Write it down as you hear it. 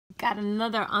Got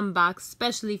another unbox,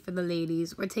 especially for the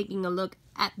ladies. We're taking a look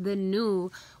at the new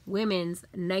women's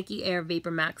Nike Air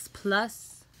Vapormax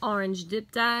Plus orange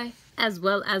dip dye, as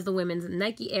well as the women's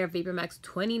Nike Air Vapormax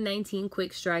 2019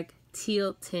 Quick Strike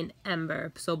teal tint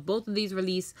ember. So both of these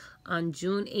release on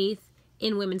June 8th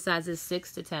in women's sizes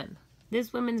 6 to 10.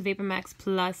 This women's Vapormax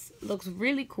Plus looks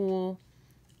really cool.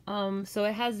 So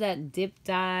it has that dip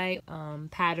dye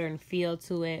pattern feel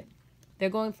to it. They're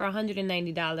going for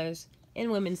 $190 in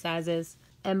women's sizes,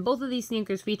 and both of these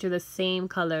sneakers feature the same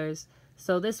colors.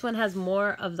 So this one has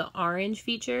more of the orange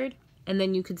featured, and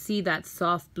then you could see that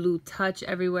soft blue touch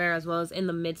everywhere, as well as in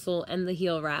the midsole and the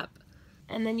heel wrap.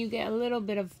 And then you get a little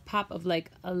bit of pop of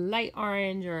like a light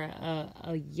orange or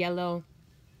a yellow.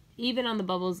 Even on the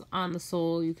bubbles on the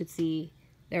sole, you could see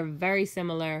they're very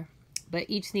similar, but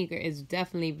each sneaker is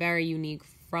definitely very unique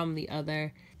from the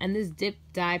other. And this dip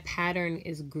dye pattern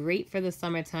is great for the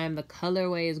summertime. The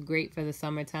colorway is great for the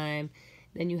summertime.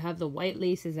 Then you have the white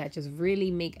laces that just really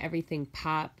make everything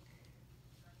pop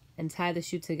and tie the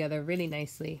shoe together really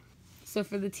nicely. So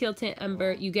for the teal tint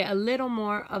ember, you get a little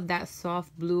more of that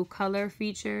soft blue color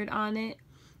featured on it.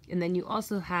 And then you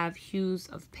also have hues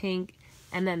of pink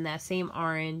and then that same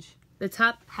orange. The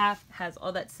top half has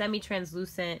all that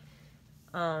semi-translucent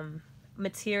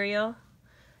material,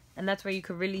 and that's where you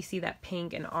could really see that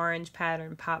pink and orange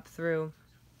pattern pop through.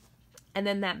 And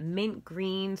then that mint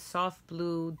green, soft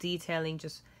blue detailing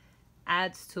just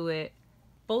adds to it.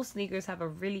 Both sneakers have a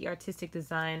really artistic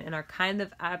design and are kind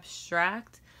of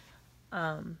abstract,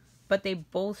 but they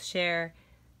both share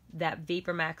that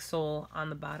Vapormax sole on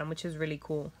the bottom, which is really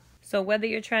cool. So whether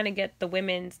you're trying to get the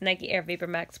women's Nike Air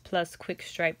Vapormax Plus Quick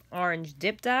Stripe Orange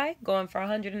Dip Dye going for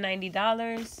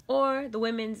 $190, or the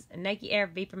women's Nike Air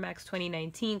Vapormax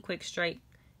 2019 Quick Stripe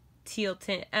Teal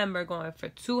Tint Ember going for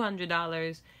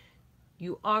 $200,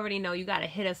 you already know you got to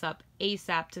hit us up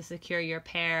ASAP to secure your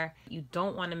pair. You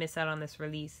don't want to miss out on this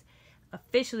release.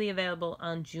 Officially available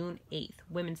on June 8th,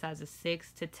 women's sizes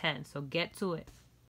 6 to 10, so get to it.